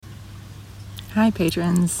Hi,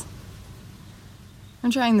 patrons. I'm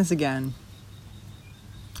trying this again.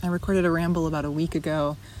 I recorded a ramble about a week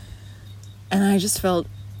ago, and I just felt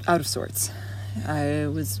out of sorts. I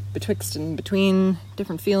was betwixt and between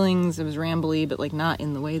different feelings. It was rambly, but not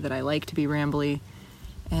in the way that I like to be rambly.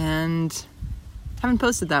 And haven't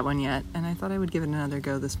posted that one yet, and I thought I would give it another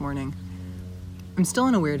go this morning. I'm still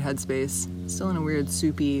in a weird headspace, still in a weird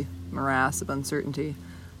soupy morass of uncertainty,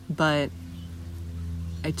 but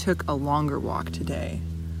I took a longer walk today,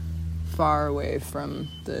 far away from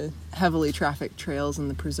the heavily trafficked trails in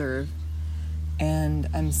the preserve, and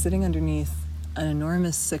I'm sitting underneath an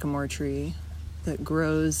enormous sycamore tree that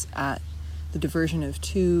grows at the diversion of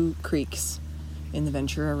two creeks in the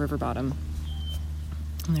Ventura River bottom.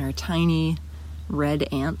 And there are tiny red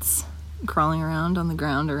ants crawling around on the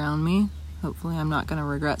ground around me. Hopefully I'm not going to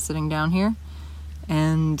regret sitting down here.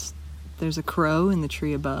 And there's a crow in the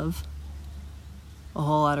tree above, a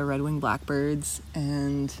whole lot of red-winged blackbirds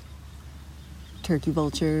and turkey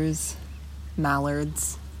vultures,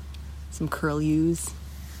 mallards, some curlews.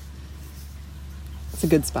 It's a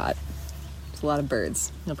good spot. There's a lot of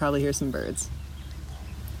birds. You'll probably hear some birds.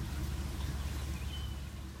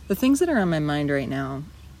 The things that are on my mind right now,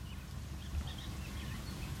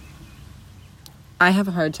 I have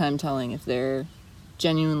a hard time telling if they're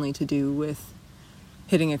genuinely to do with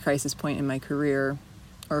hitting a crisis point in my career,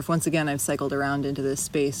 or if once again I've cycled around into this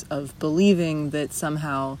space of believing that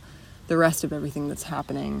somehow the rest of everything that's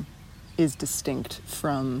happening is distinct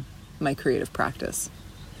from my creative practice.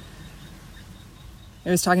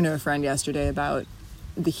 I was talking to a friend yesterday about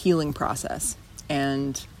the healing process,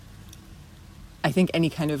 and I think any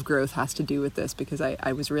kind of growth has to do with this, because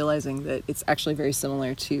I was realizing that it's actually very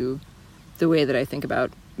similar to the way that I think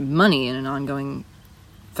about money in an ongoing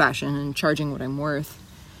fashion and charging what I'm worth,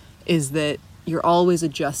 is that you're always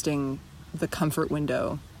adjusting the comfort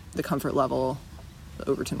window, the comfort level, the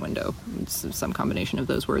Overton window, it's some combination of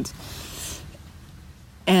those words.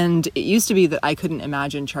 And it used to be that I couldn't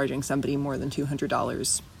imagine charging somebody more than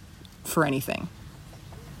 $200 for anything.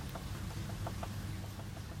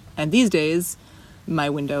 And these days,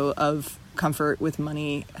 my window of comfort with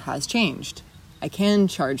money has changed. I can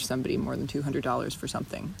charge somebody more than $200 for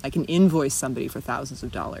something. I can invoice somebody for thousands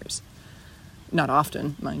of dollars. Not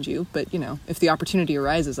often, mind you, but if the opportunity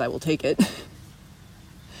arises, I will take it.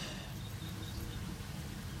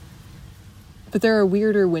 But there are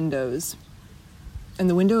weirder windows. And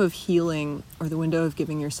the window of healing, or the window of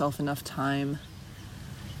giving yourself enough time,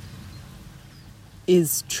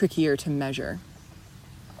 is trickier to measure.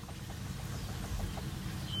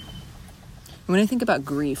 When I think about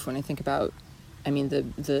grief, the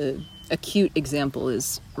acute example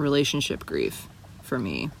is relationship grief for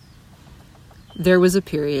me. There was a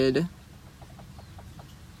period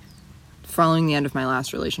following the end of my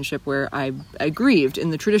last relationship where I grieved in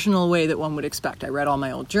the traditional way that one would expect. I read all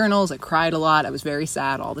my old journals, I cried a lot, I was very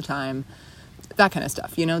sad all the time, that kind of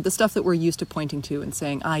stuff, the stuff that we're used to pointing to and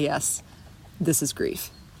saying, yes, this is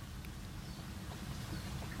grief.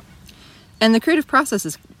 And the creative process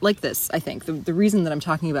is like this, I think. The reason that I'm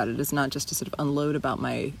talking about it is not just to sort of unload about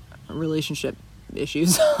my relationship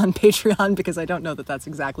issues on Patreon, because I don't know that that's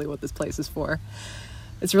exactly what this place is for.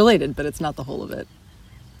 It's related, but it's not the whole of it.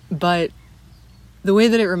 But the way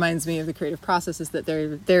that it reminds me of the creative process is that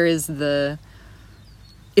there is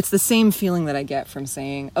it's the same feeling that I get from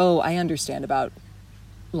saying, I understand about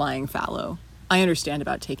lying fallow. I understand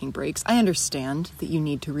about taking breaks. I understand that you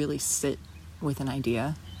need to really sit with an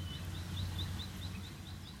idea.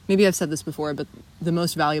 Maybe I've said this before, but the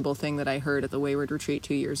most valuable thing that I heard at the Wayward Retreat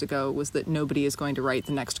 2 years ago was that nobody is going to write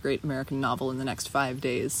the next great American novel in the next 5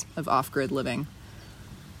 days of off-grid living.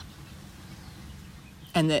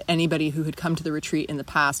 And that anybody who had come to the retreat in the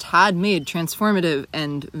past had made transformative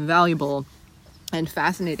and valuable and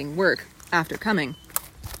fascinating work after coming.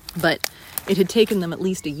 But it had taken them at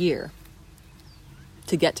least a year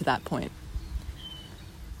to get to that point.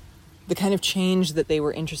 The kind of change that they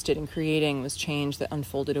were interested in creating was change that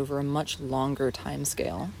unfolded over a much longer time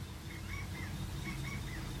scale.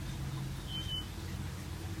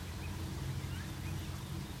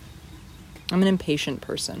 I'm an impatient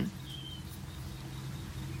person.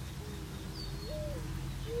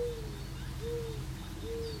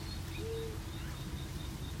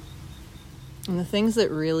 And the things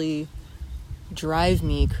that really drive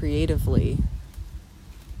me creatively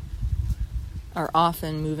are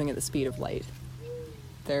often moving at the speed of light.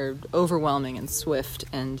 They're overwhelming and swift,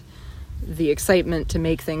 and the excitement to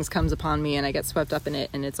make things comes upon me and I get swept up in it,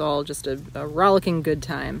 and it's all just a rollicking good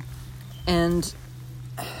time. And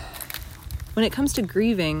when it comes to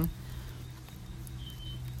grieving,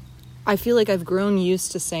 I feel like I've grown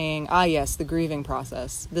used to saying, yes, the grieving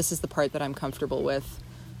process. This is the part that I'm comfortable with.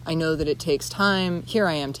 I know that it takes time. Here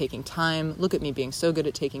I am taking time. Look at me being so good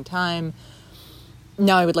at taking time.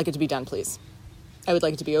 Now I would like it to be done, please. I would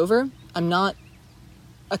like it to be over. I'm not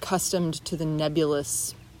accustomed to the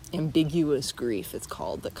nebulous, ambiguous grief, it's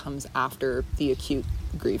called, that comes after the acute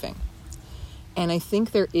grieving. And I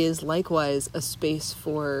think there is likewise a space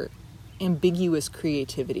for ambiguous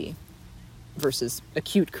creativity versus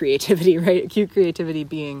acute creativity, right? Acute creativity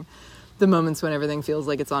being the moments when everything feels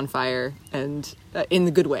like it's on fire, and in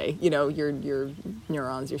the good way, your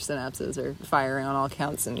neurons, your synapses are firing on all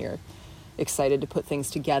counts, and you're excited to put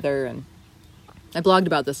things together. And I blogged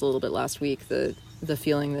about this a little bit last week, the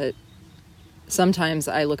feeling that sometimes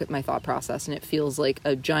I look at my thought process and it feels like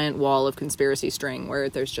a giant wall of conspiracy string where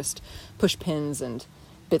there's just push pins and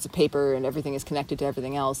bits of paper and everything is connected to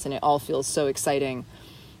everything else, and it all feels so exciting.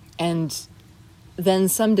 And then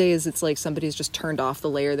some days it's like somebody's just turned off the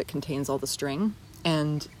layer that contains all the string,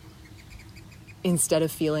 and instead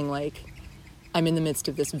of feeling like I'm in the midst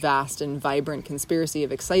of this vast and vibrant conspiracy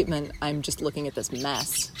of excitement, I'm just looking at this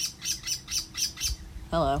mess.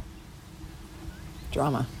 Hello.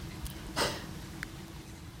 Drama.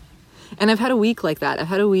 And I've had a week like that. I've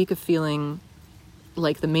had a week of feeling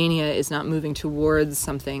like the mania is not moving towards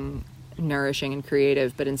something nourishing and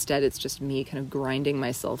creative, but instead it's just me kind of grinding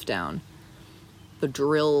myself down. The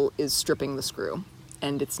drill is stripping the screw,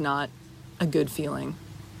 and it's not a good feeling.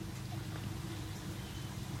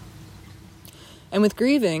 And with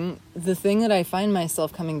grieving, the thing that I find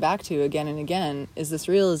myself coming back to again and again is this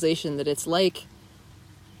realization that it's like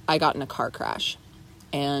I got in a car crash,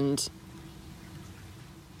 and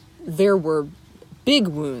there were big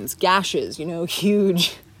wounds, gashes,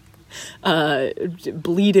 huge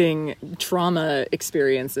bleeding trauma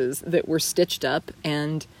experiences that were stitched up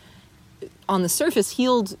and on the surface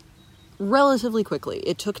healed relatively quickly.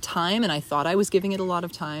 It took time, and I thought I was giving it a lot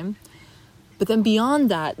of time. But then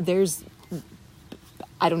beyond that,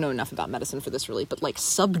 I don't know enough about medicine for this really, but like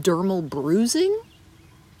subdermal bruising,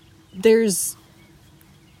 there's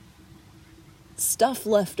stuff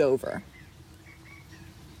left over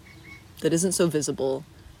that isn't so visible,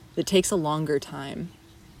 that takes a longer time.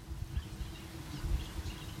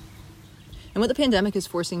 And what the pandemic is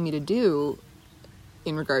forcing me to do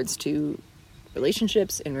in regards to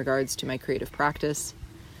relationships, in regards to my creative practice,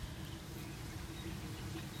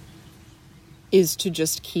 is to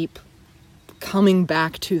just keep coming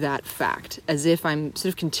back to that fact, as if I'm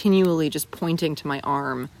sort of continually just pointing to my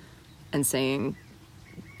arm and saying,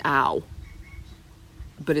 ow,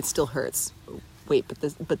 but it still hurts. Wait,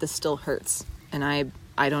 but this still hurts. And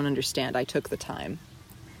I don't understand. I took the time.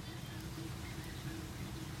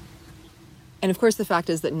 And of course, the fact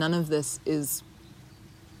is that none of this is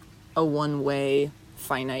a one-way,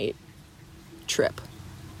 finite trip.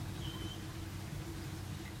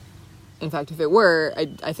 In fact, if it were,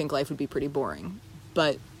 I think life would be pretty boring.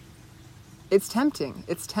 But it's tempting.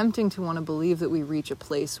 It's tempting to want to believe that we reach a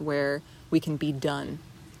place where we can be done,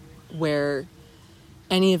 where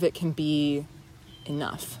any of it can be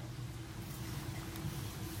enough.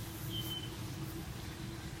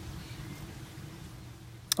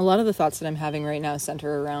 A lot of the thoughts that I'm having right now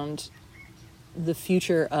center around the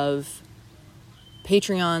future of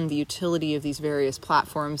Patreon, the utility of these various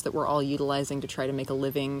platforms that we're all utilizing to try to make a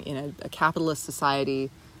living in a capitalist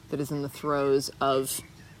society that is in the throes of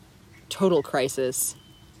total crisis,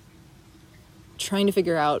 trying to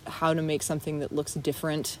figure out how to make something that looks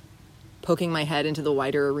different, poking my head into the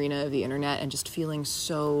wider arena of the internet and just feeling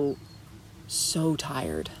so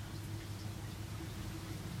tired.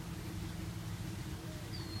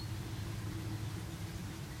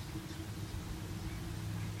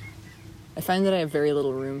 I find that I have very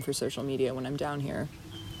little room for social media when I'm down here.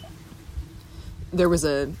 There was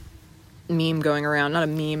a meme going around, not a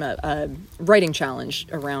meme, a writing challenge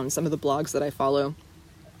around some of the blogs that I follow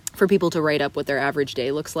for people to write up what their average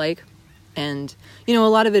day looks like. And, a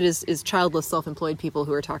lot of it is childless, self-employed people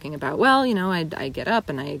who are talking about, I get up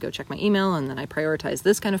and I go check my email and then I prioritize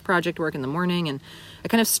this kind of project work in the morning. And I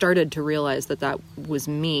kind of started to realize that was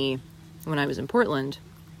me when I was in Portland.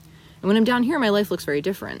 And when I'm down here, my life looks very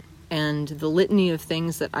different. And the litany of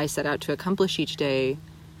things that I set out to accomplish each day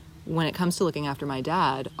when it comes to looking after my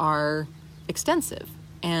dad are extensive.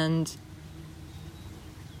 And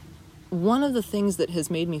one of the things that has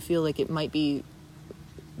made me feel like it might be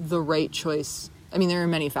the right choice, there are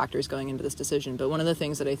many factors going into this decision, but one of the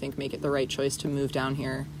things that I think make it the right choice to move down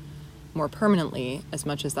here more permanently, as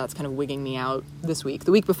much as that's kind of wigging me out this week.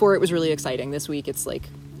 The week before it was really exciting. This week it's like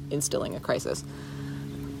instilling a crisis.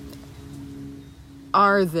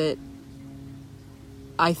 Are that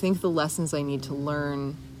I think the lessons I need to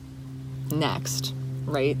learn next,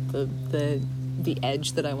 right, the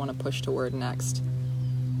edge that I want to push toward next,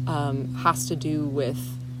 has to do with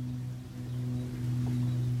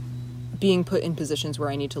being put in positions where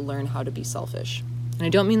I need to learn how to be selfish. And I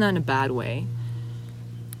don't mean that in a bad way.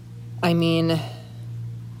 I mean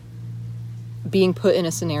being put in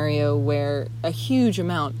a scenario where a huge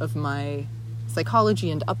amount of my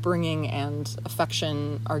psychology and upbringing and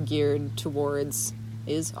affection are geared towards,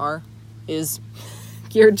 is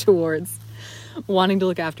geared towards wanting to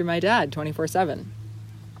look after my dad 24/7.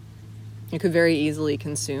 It could very easily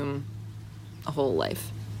consume a whole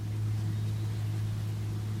life.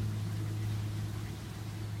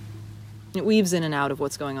 It weaves in and out of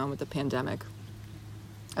what's going on with the pandemic.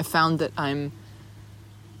 I found that I'm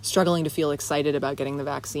struggling to feel excited about getting the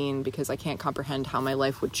vaccine because I can't comprehend how my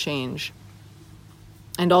life would change.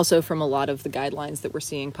 And also from a lot of the guidelines that we're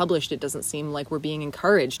seeing published, it doesn't seem like we're being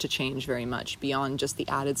encouraged to change very much beyond just the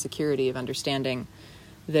added security of understanding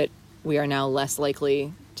that we are now less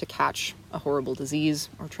likely to catch a horrible disease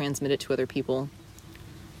or transmit it to other people.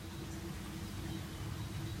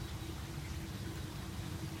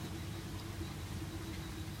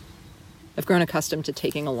 I've grown accustomed to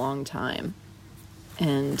taking a long time,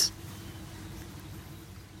 and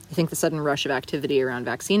I think the sudden rush of activity around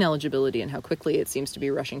vaccine eligibility and how quickly it seems to be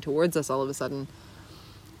rushing towards us all of a sudden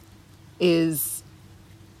is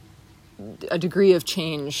a degree of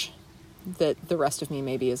change that the rest of me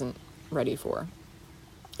maybe isn't ready for,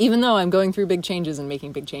 even though I'm going through big changes and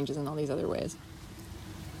making big changes in all these other ways.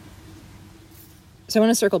 So I want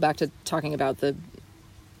to circle back to talking about the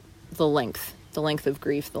length of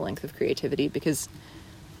grief, the length of creativity, because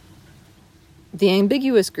the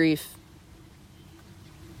ambiguous grief,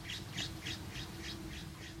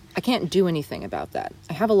 I can't do anything about that.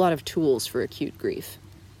 I have a lot of tools for acute grief.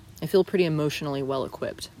 I feel pretty emotionally well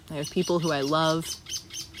equipped. I have people who I love.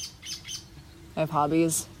 I have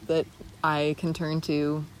hobbies that I can turn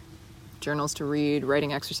to, journals to read,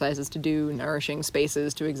 writing exercises to do, nourishing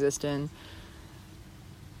spaces to exist in. And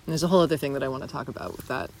there's a whole other thing that I want to talk about with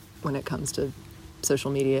that when it comes to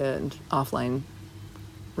social media and offline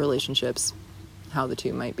relationships, how the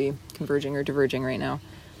two might be converging or diverging right now.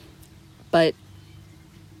 But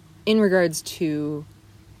in regards to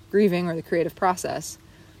grieving or the creative process,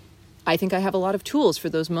 I think I have a lot of tools for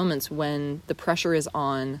those moments when the pressure is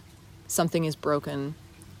on, something is broken,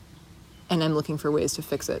 and I'm looking for ways to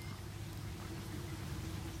fix it.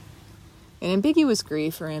 An ambiguous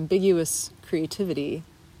grief or ambiguous creativity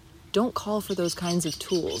don't call for those kinds of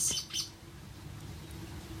tools.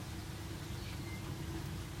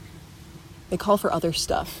 They call for other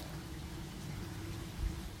stuff.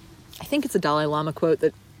 I think it's a Dalai Lama quote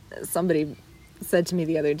that somebody said to me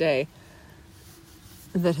the other day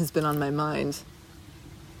that has been on my mind,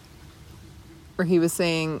 where he was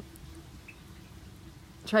saying,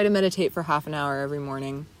 try to meditate for half an hour every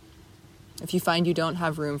morning. If you find you don't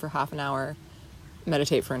have room for half an hour,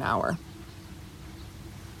 meditate for an hour.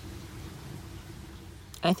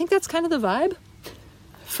 And I think that's kind of the vibe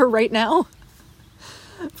for right now,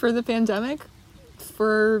 for the pandemic,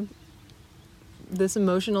 for this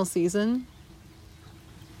emotional season.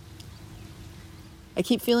 I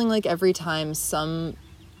keep feeling like every time some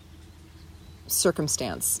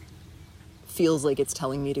circumstance feels like it's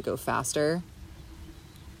telling me to go faster,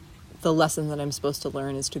 the lesson that I'm supposed to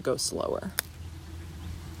learn is to go slower.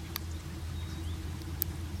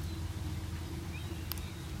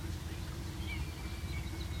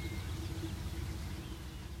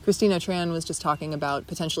 Christina Tran was just talking about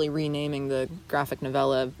potentially renaming the graphic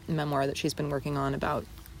novella memoir that she's been working on about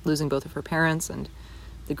losing both of her parents and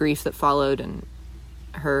the grief that followed and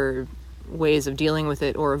her ways of dealing with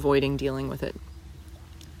it or avoiding dealing with it.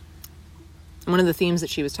 One of the themes that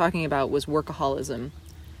she was talking about was workaholism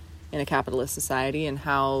in a capitalist society and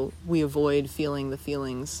how we avoid feeling the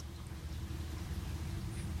feelings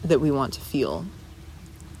that we want to feel.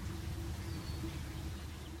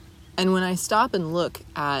 And when I stop and look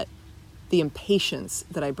at the impatience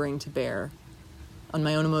that I bring to bear on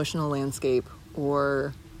my own emotional landscape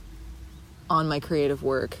or on my creative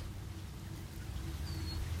work,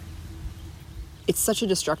 it's such a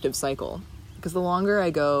destructive cycle. Because the longer I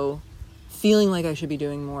go feeling like I should be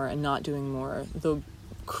doing more and not doing more, the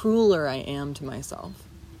crueler I am to myself.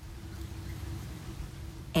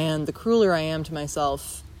 And the crueler I am to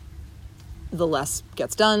myself, the less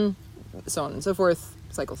gets done, so on and so forth.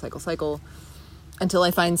 Cycle, until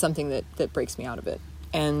I find something that breaks me out of it.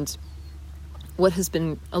 And what has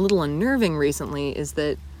been a little unnerving recently is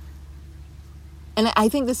that, and I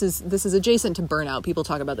think this is adjacent to burnout. People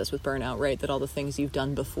talk about this with burnout, right? That all the things you've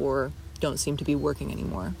done before don't seem to be working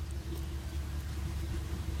anymore.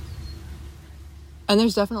 And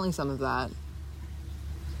there's definitely some of that.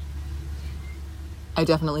 I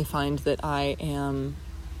definitely find that I am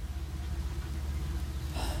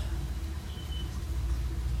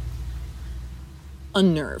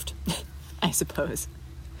unnerved, I suppose,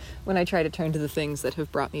 when I try to turn to the things that have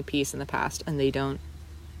brought me peace in the past and they don't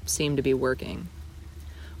seem to be working.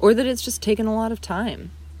 Or that it's just taken a lot of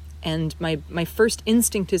time. And my first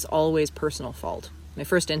instinct is always personal fault. My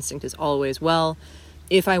first instinct is always, well,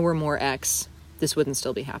 if I were more X, this wouldn't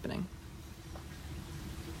still be happening.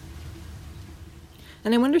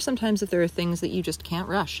 And I wonder sometimes if there are things that you just can't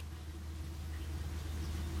rush.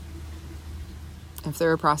 If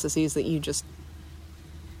there are processes that you just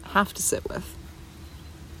have to sit with.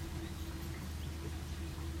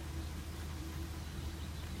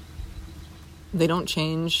 They don't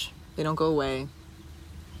change. They don't go away.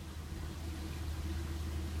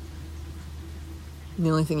 The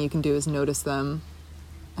only thing you can do is notice them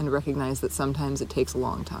and recognize that sometimes it takes a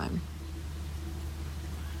long time.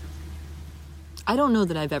 I don't know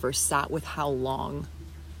that I've ever sat with how long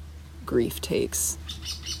grief takes.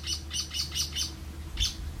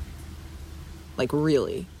 Like,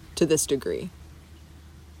 really, to this degree.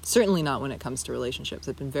 Certainly not when it comes to relationships.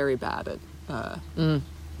 I've been very bad at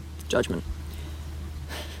judgment.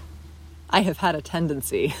 I have had a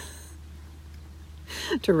tendency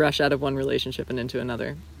to rush out of one relationship and into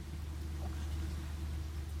another.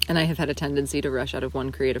 And I have had a tendency to rush out of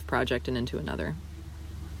one creative project and into another.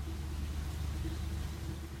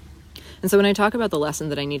 And so when I talk about the lesson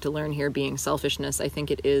that I need to learn here being selfishness, I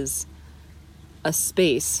think it is a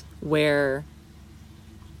space where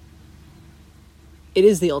it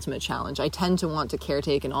is the ultimate challenge. I tend to want to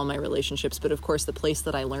caretake in all my relationships, but of course the place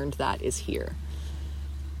that I learned that is here.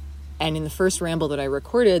 And in the first ramble that I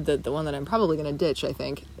recorded, the one that I'm probably going to ditch, I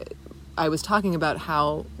think, I was talking about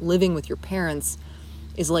how living with your parents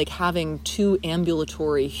is like having two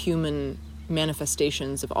ambulatory human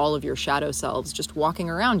manifestations of all of your shadow selves just walking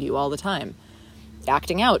around you all the time,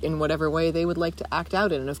 acting out in whatever way they would like to act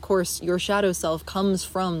out in. And of course, your shadow self comes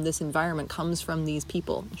from this environment, comes from these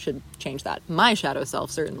people. Should change that. My shadow self,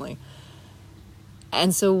 certainly.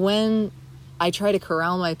 And so when I try to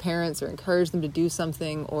corral my parents or encourage them to do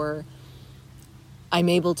something, or I'm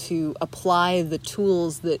able to apply the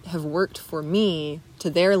tools that have worked for me to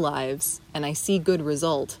their lives and I see good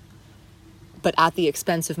result, but at the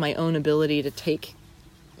expense of my own ability to take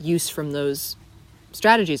use from those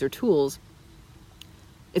strategies or tools,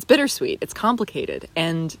 it's bittersweet, it's complicated.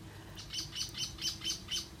 And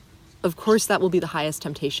of course that will be the highest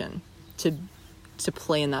temptation, to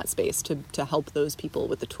play in that space, to help those people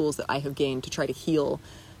with the tools that I have gained to try to heal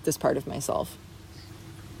this part of myself.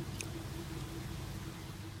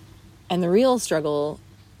 And the real struggle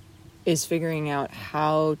is figuring out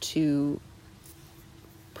how to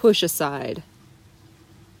push aside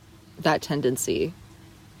that tendency,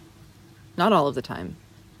 not all of the time,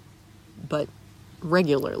 but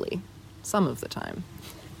regularly, some of the time.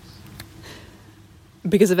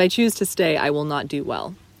 Because if I choose to stay, I will not do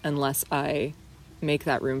well unless I make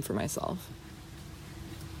that room for myself.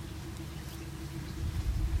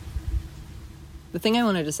 The thing I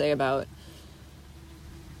wanted to say about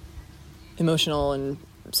emotional and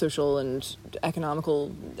social and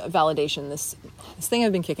economical validation, this thing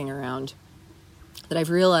I've been kicking around, that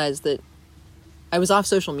I've realized that I was off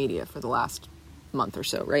social media for the last month or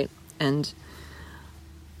so, right? And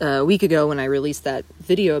a week ago when I released that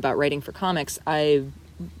video about writing for comics, I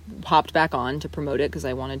hopped back on to promote it because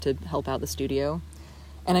I wanted to help out the studio.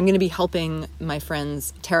 And I'm going to be helping my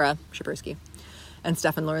friends Tara Shapersky and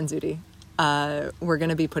Stefan Lorenzuti. We're going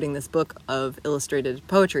to be putting this book of illustrated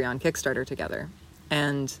poetry on Kickstarter together.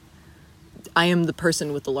 And I am the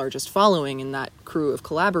person with the largest following in that crew of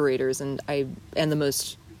collaborators, and the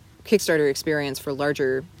most Kickstarter experience for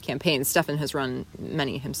larger campaigns. Stefan has run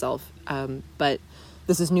many himself, but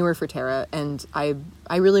this is newer for Tara, and I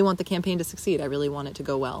really want the campaign to succeed. I really want it to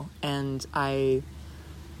go well. And I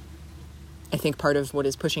think part of what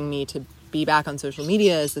is pushing me to be back on social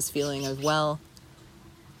media is this feeling of, well,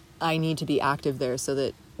 I need to be active there so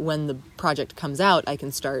that when the project comes out, I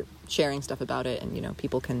can start sharing stuff about it, and,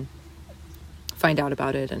 people can find out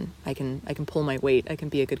about it, and I can pull my weight. I can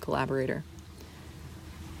be a good collaborator.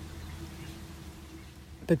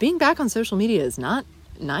 But being back on social media is not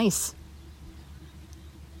nice.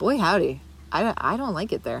 Boy, howdy. I don't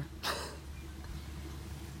like it there.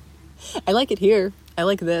 I like it here. I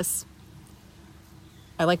like this.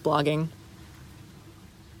 I like blogging.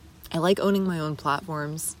 I like owning my own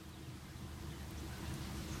platforms.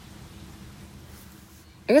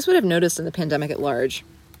 I guess what I've noticed in the pandemic at large,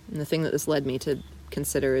 and the thing that this led me to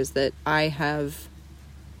consider, is that I have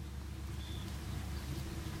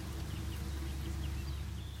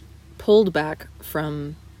pulled back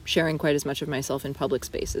from sharing quite as much of myself in public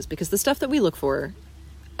spaces, because the stuff that we look for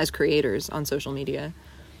as creators on social media,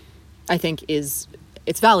 I think it's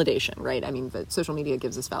validation, right? I mean, but social media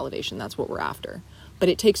gives us validation. That's what we're after. But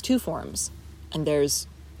it takes two forms. And there's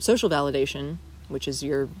social validation, which is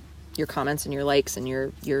your comments and your likes and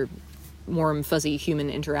your warm, fuzzy human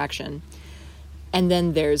interaction. And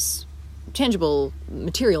then there's tangible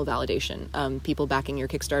material validation, people backing your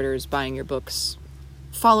Kickstarters, buying your books,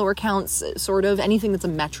 follower counts, sort of. Anything that's a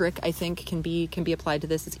metric, I think, can be applied to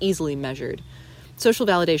this. It's easily measured. Social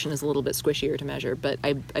validation is a little bit squishier to measure, but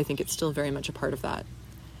I think it's still very much a part of that.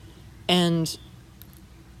 And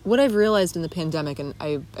what I've realized in the pandemic, and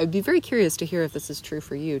I'd be very curious to hear if this is true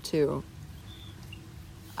for you too,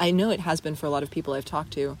 I know it has been for a lot of people I've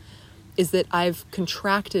talked to, is that I've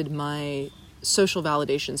contracted my social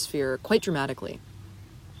validation sphere quite dramatically.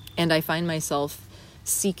 And I find myself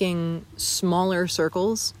seeking smaller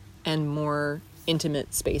circles and more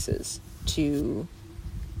intimate spaces to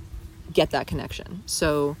get that connection.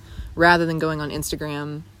 So rather than going on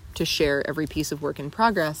Instagram to share every piece of work in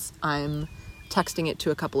progress, I'm texting it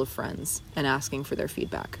to a couple of friends and asking for their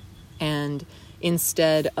feedback. And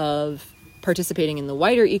instead of participating in the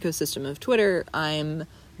wider ecosystem of Twitter, I'm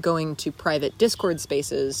going to private Discord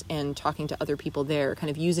spaces and talking to other people there, kind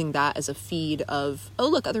of using that as a feed of, oh,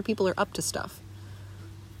 look, other people are up to stuff.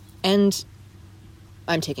 And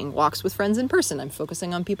I'm taking walks with friends in person. I'm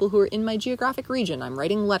focusing on people who are in my geographic region. I'm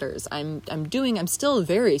writing letters. I'm still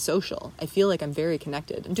very social. I feel like I'm very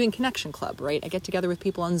connected. I'm doing Connection Club, right? I get together with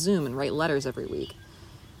people on Zoom and write letters every week.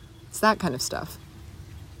 It's that kind of stuff.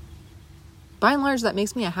 By and large, that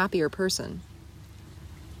makes me a happier person.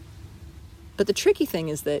 But the tricky thing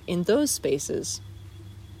is that in those spaces,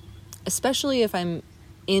 especially if I'm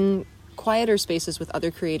in quieter spaces with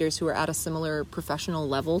other creators who are at a similar professional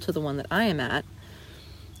level to the one that I am at,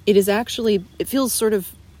 it feels sort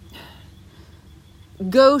of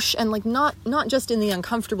gauche and like not just in the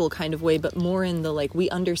uncomfortable kind of way, but more in the like, we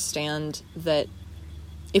understand that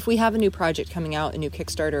if we have a new project coming out, a new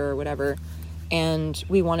Kickstarter or whatever, and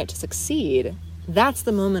we want it to succeed, that's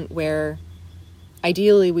the moment where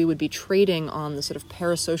ideally we would be trading on the sort of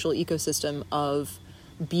parasocial ecosystem of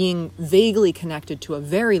being vaguely connected to a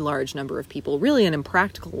very large number of people, really an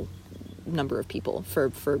impractical number of people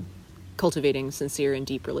for cultivating sincere and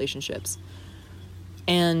deep relationships.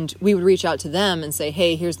 And we would reach out to them and say,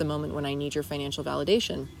 hey, here's the moment when I need your financial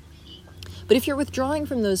validation. But if you're withdrawing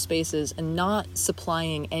from those spaces and not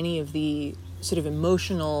supplying any of the sort of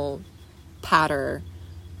emotional patter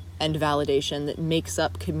and validation that makes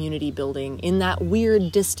up community building in that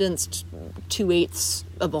weird distanced 2/8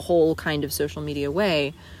 of a whole kind of social media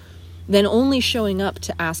way, then only showing up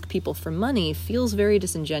to ask people for money feels very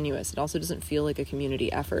disingenuous. It also doesn't feel like a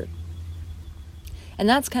community effort. And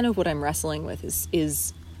that's kind of what I'm wrestling with,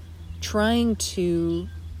 is trying to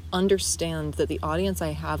understand that the audience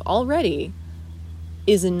I have already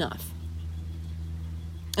is enough.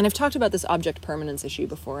 And I've talked about this object permanence issue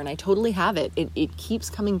before, and I totally have it. It keeps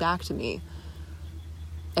coming back to me.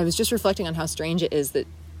 I was just reflecting on how strange it is that,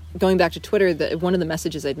 going back to Twitter, that one of the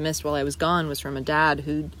messages I'd missed while I was gone was from a dad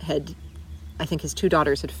who I think his two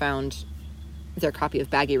daughters had found their copy of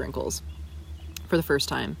Baggy Wrinkles for the first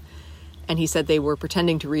time. And he said they were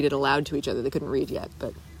pretending to read it aloud to each other. They couldn't read yet,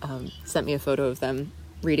 but sent me a photo of them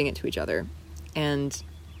reading it to each other. And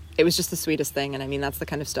it was just the sweetest thing. And I mean, that's the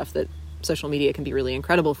kind of stuff that social media can be really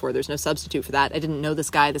incredible for. There's no substitute for that. I didn't know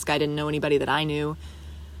this guy. This guy didn't know anybody that I knew.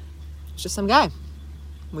 It's just some guy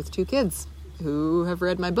with two kids who have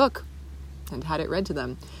read my book and had it read to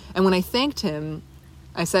them. And when I thanked him,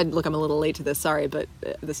 I said, look, I'm a little late to this, sorry, but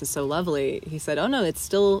this is so lovely. He said, oh no, it's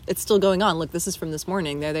still going on. Look, this is from this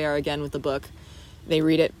morning. There they are again with the book. They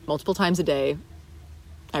read it multiple times a day,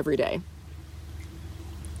 every day.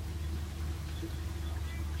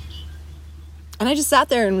 And I just sat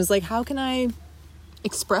there and was like, how can I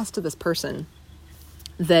express to this person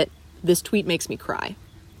that this tweet makes me cry?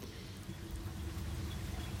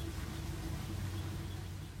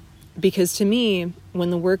 Because to me, when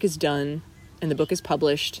the work is done and the book is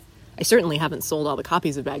published, I certainly haven't sold all the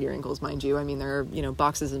copies of Baggy Wrinkles, mind you. I mean, there are,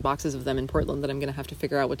 boxes and boxes of them in Portland that I'm going to have to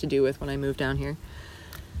figure out what to do with when I move down here.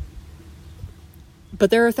 But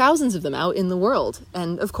there are thousands of them out in the world.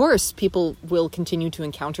 And of course, people will continue to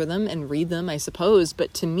encounter them and read them, I suppose.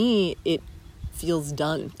 But to me, it feels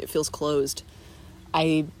done. It feels closed.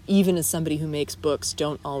 I, even as somebody who makes books,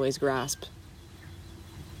 don't always grasp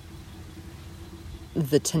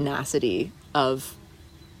the tenacity of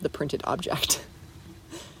the printed object.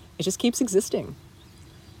 it just keeps existing.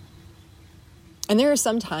 And there are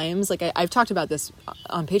some times, like I've talked about this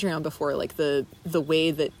on Patreon before, like the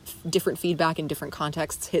way that different feedback in different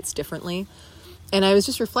contexts hits differently. And I was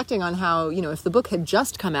just reflecting on how, if the book had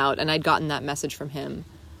just come out and I'd gotten that message from him,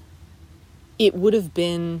 it would have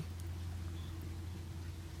been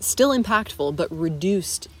still impactful, but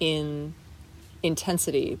reduced in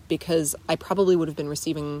intensity, because I probably would have been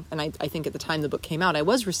receiving, and I think at the time the book came out, I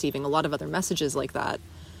was receiving a lot of other messages like that.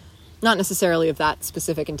 Not necessarily of that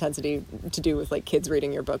specific intensity to do with like kids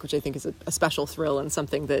reading your book, which I think is a special thrill and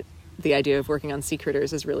something that the idea of working on Sea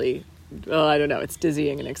Critters is really, I don't know, it's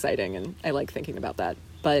dizzying and exciting, and I like thinking about that.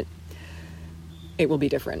 But it will be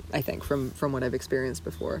different, I think, from what I've experienced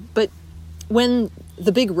before. But when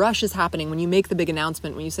the big rush is happening, when you make the big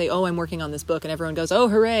announcement, when you say, oh, I'm working on this book, and everyone goes, oh,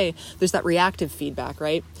 hooray, there's that reactive feedback,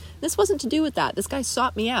 right? This wasn't to do with that. This guy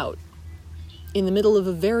sought me out in the middle of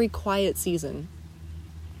a very quiet season.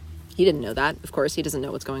 He didn't know that. Of course, he doesn't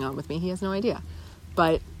know what's going on with me. He has no idea.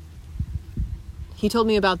 But he told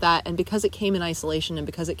me about that, and because it came in isolation and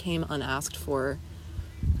because it came unasked for,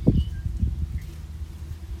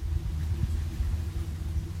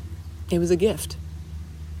 it was a gift.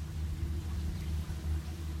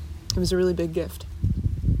 It was a really big gift.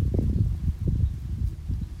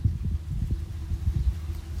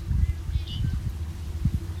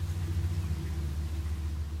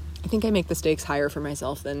 I think I make the stakes higher for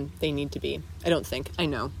myself than they need to be. I don't think. I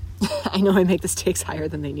know. I know I make the stakes higher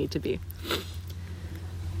than they need to be.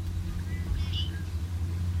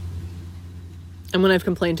 And when I've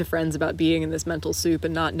complained to friends about being in this mental soup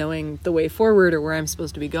and not knowing the way forward or where I'm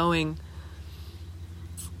supposed to be going,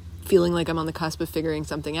 feeling like I'm on the cusp of figuring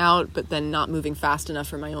something out, but then not moving fast enough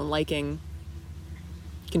for my own liking,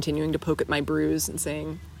 continuing to poke at my bruise and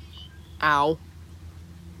saying, ow,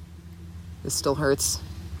 this still hurts.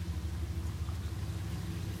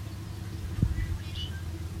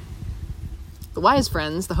 The wise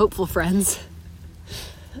friends, the hopeful friends,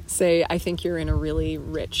 say, I think you're in a really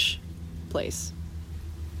rich place.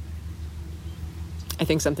 I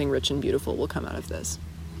think something rich and beautiful will come out of this.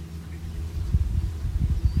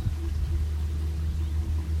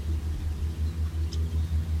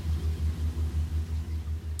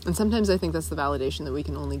 And sometimes I think that's the validation that we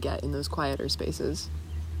can only get in those quieter spaces.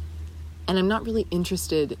 And I'm not really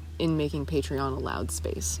interested in making Patreon a loud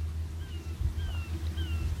space.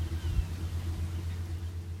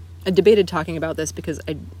 I debated talking about this because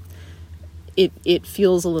it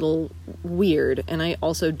feels a little weird, and I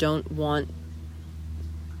also don't want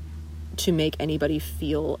to make anybody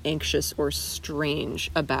feel anxious or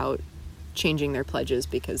strange about changing their pledges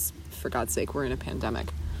because, for God's sake, we're in a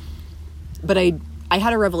pandemic. But I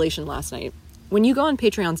had a revelation last night. When you go on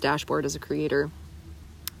Patreon's dashboard as a creator,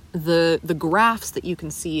 the graphs that you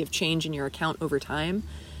can see of change in your account over time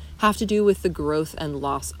have to do with the growth and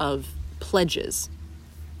loss of pledges,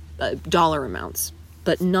 dollar amounts,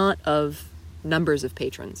 but not of numbers of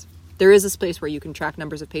patrons. There is a space where you can track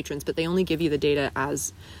numbers of patrons, but they only give you the data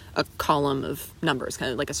as a column of numbers,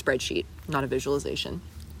 kind of like a spreadsheet, not a visualization.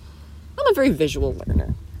 I'm a very visual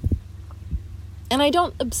learner. And I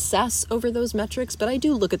don't obsess over those metrics, but I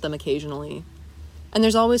do look at them occasionally. And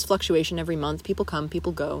there's always fluctuation every month. People come,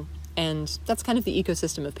 people go. And that's kind of the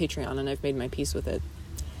ecosystem of Patreon, and I've made my peace with it.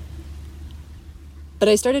 But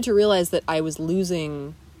I started to realize that I was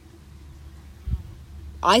losing,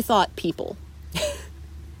 I thought, people.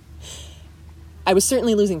 I was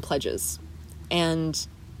certainly losing pledges. And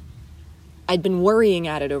I'd been worrying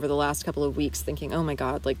at it over the last couple of weeks, thinking, oh my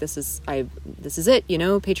God, like this is it, you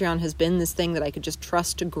know, Patreon has been this thing that I could just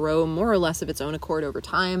trust to grow more or less of its own accord over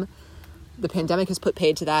time. The pandemic has put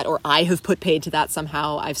paid to that, or I have put paid to that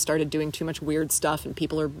somehow. I've started doing too much weird stuff and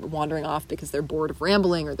people are wandering off because they're bored of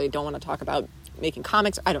rambling or they don't want to talk about making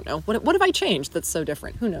comics. I don't know. What have I changed that's so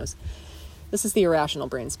different? Who knows? This is the irrational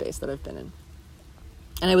brain space that I've been in.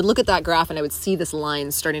 And I would look at that graph and I would see this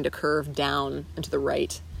line starting to curve down and to the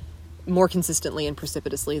right more consistently and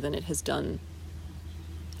precipitously than it has done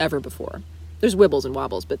ever before. There's wibbles and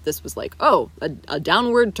wobbles, but this was like, oh, a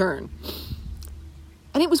downward turn.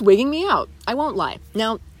 And it was wigging me out. I won't lie.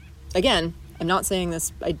 Now, again, I'm not saying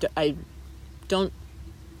this. I don't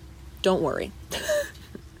worry.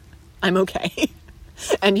 I'm okay.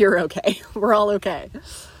 And you're okay. We're all okay.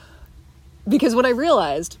 Because what I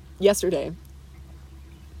realized yesterday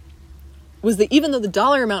was that even though the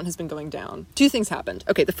dollar amount has been going down, two things happened.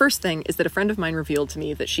 Okay, the first thing is that a friend of mine revealed to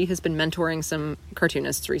me that she has been mentoring some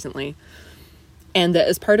cartoonists recently, and that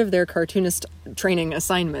as part of their cartoonist training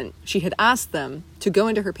assignment, she had asked them to go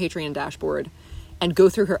into her Patreon dashboard and go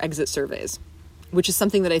through her exit surveys. which is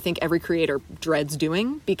something that I think every creator dreads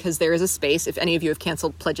doing, because there is a space, if any of you have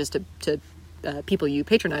canceled pledges to people you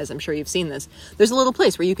patronize, I'm sure you've seen this, there's a little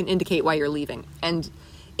place where you can indicate why you're leaving. And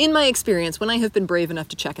in my experience, when I have been brave enough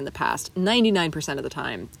to check in the past, 99% of the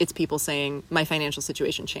time, it's people saying, my financial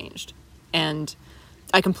situation changed. And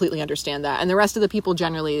I completely understand that. And the rest of the people,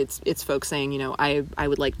 generally, it's folks saying, I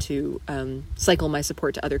would like to cycle my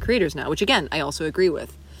support to other creators now, which again, I also agree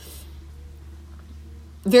with.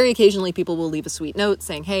 Very occasionally, people will leave a sweet note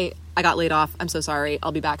saying, hey, I got laid off. I'm so sorry.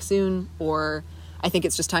 I'll be back soon. Or I think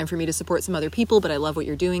it's just time for me to support some other people, but I love what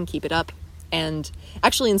you're doing. Keep it up. And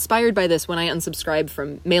actually inspired by this, when I unsubscribe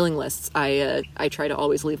from mailing lists, I try to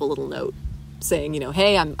always leave a little note saying,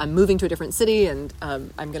 hey, I'm moving to a different city, and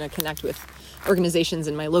I'm going to connect with organizations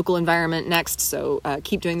in my local environment next. So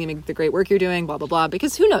keep doing the great work you're doing, blah, blah, blah.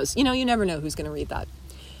 Because who knows? You never know who's going to read that.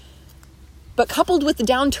 But coupled with the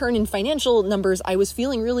downturn in financial numbers, I was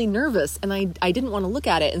feeling really nervous, and I didn't want to look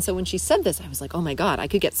at it. And so when she said this, I was like, oh my God, I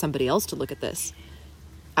could get somebody else to look at this.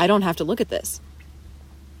 I don't have to look at this.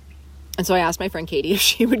 And so I asked my friend Katie if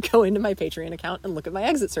she would go into my Patreon account and look at my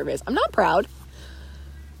exit surveys. I'm not proud.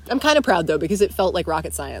 I'm kind of proud, though, because it felt like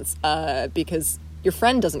rocket science. Because your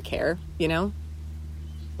friend doesn't care,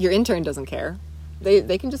 Your intern doesn't care.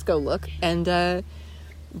 They can just go look. And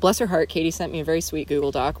bless her heart, Katie sent me a very sweet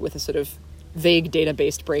Google Doc with a sort of vague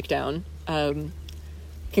data-based breakdown,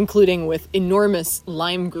 concluding with enormous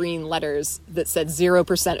lime green letters that said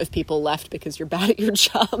 0% of people left because you're bad at your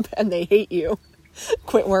job and they hate you.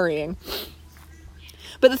 Quit worrying.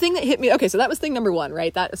 But the thing that hit me, okay, so that was thing number one,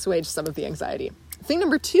 right? That assuaged some of the anxiety. Thing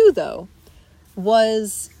number two, though,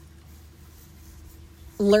 was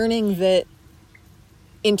learning that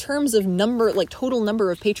in terms of total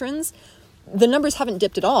number of patrons, the numbers haven't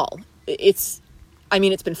dipped at all. It's been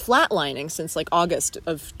flatlining since August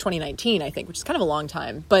of 2019, I think, which is kind of a long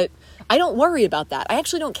time, but I don't worry about that. I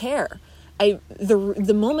actually don't care.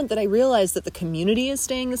 The moment that I realized that the community is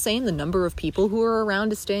staying the same, the number of people who are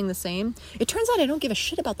around is staying the same, it turns out I don't give a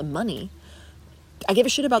shit about the money. I give a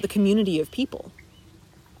shit about the community of people.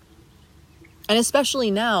 And especially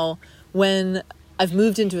now when I've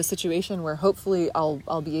moved into a situation where hopefully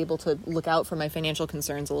I'll be able to look out for my financial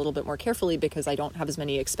concerns a little bit more carefully because I don't have as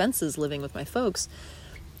many expenses living with my folks.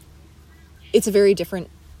 It's a very different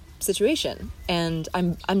situation, and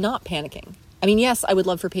I'm not panicking. Yes, I would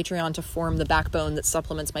love for Patreon to form the backbone that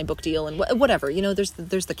supplements my book deal and whatever.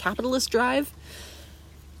 There's the capitalist drive,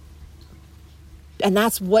 and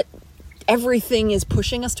that's what everything is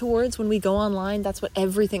pushing us towards when we go online. That's what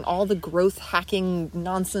all the growth hacking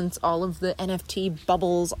nonsense, all of the NFT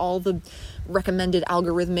bubbles, all the recommended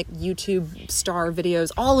algorithmic YouTube star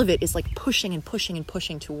videos, all of it is pushing and pushing and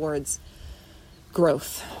pushing towards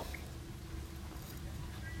growth.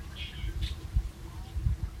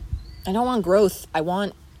 I don't want growth. I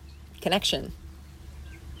want connection.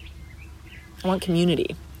 I want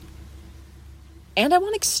community. And I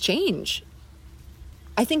want exchange.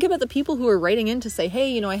 I think about the people who are writing in to say,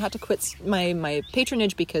 hey, I had to quit my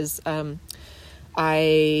patronage because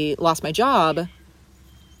I lost my job. And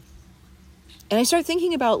I start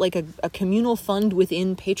thinking about a communal fund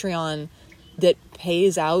within Patreon that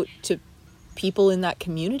pays out to people in that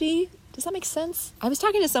community. Does that make sense? I was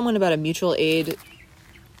talking to someone about a mutual aid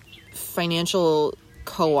financial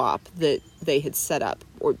co-op that they had set up,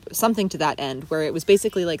 or something to that end, where it was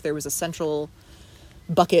basically there was a central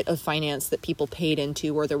bucket of finance that people paid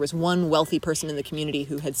into, or there was one wealthy person in the community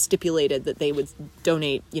who had stipulated that they would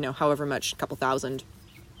donate, however much, a couple thousand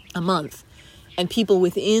a month. And people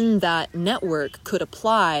within that network could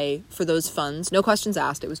apply for those funds. No questions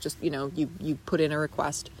asked. It was just, you put in a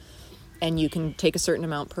request and you can take a certain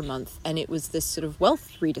amount per month. And it was this sort of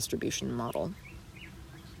wealth redistribution model.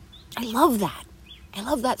 I love that. I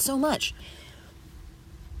love that so much.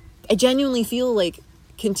 I genuinely feel like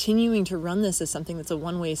continuing to run this as something that's a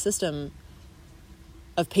one-way system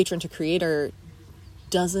of patron to creator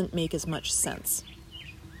doesn't make as much sense.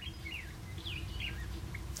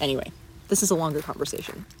 Anyway, this is a longer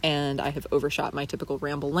conversation, and I have overshot my typical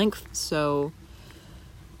ramble length, so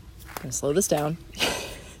I'm going to slow this down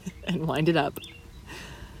and wind it up.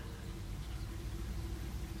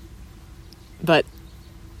 But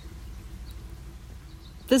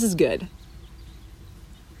this is good.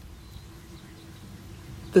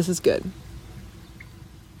 This is good.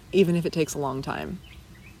 Even if it takes a long time,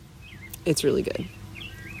 it's really good.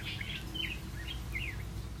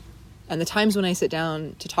 And the times when I sit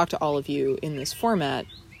down to talk to all of you in this format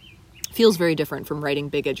feels very different from writing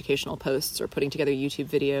big educational posts or putting together YouTube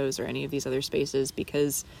videos or any of these other spaces,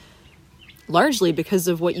 largely because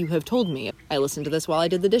of what you have told me. I listened to this while I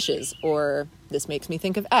did the dishes, or this makes me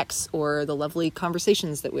think of X, or the lovely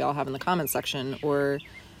conversations that we all have in the comments section, or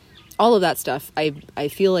all of that stuff. I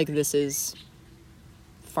feel like this is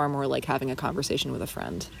far more like having a conversation with a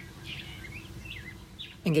friend.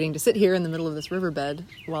 And getting to sit here in the middle of this riverbed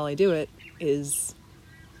while I do it is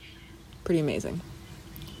pretty amazing.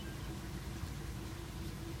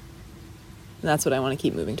 And that's what I want to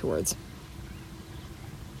keep moving towards.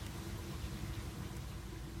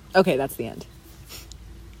 Okay, that's the end.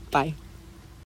 Bye.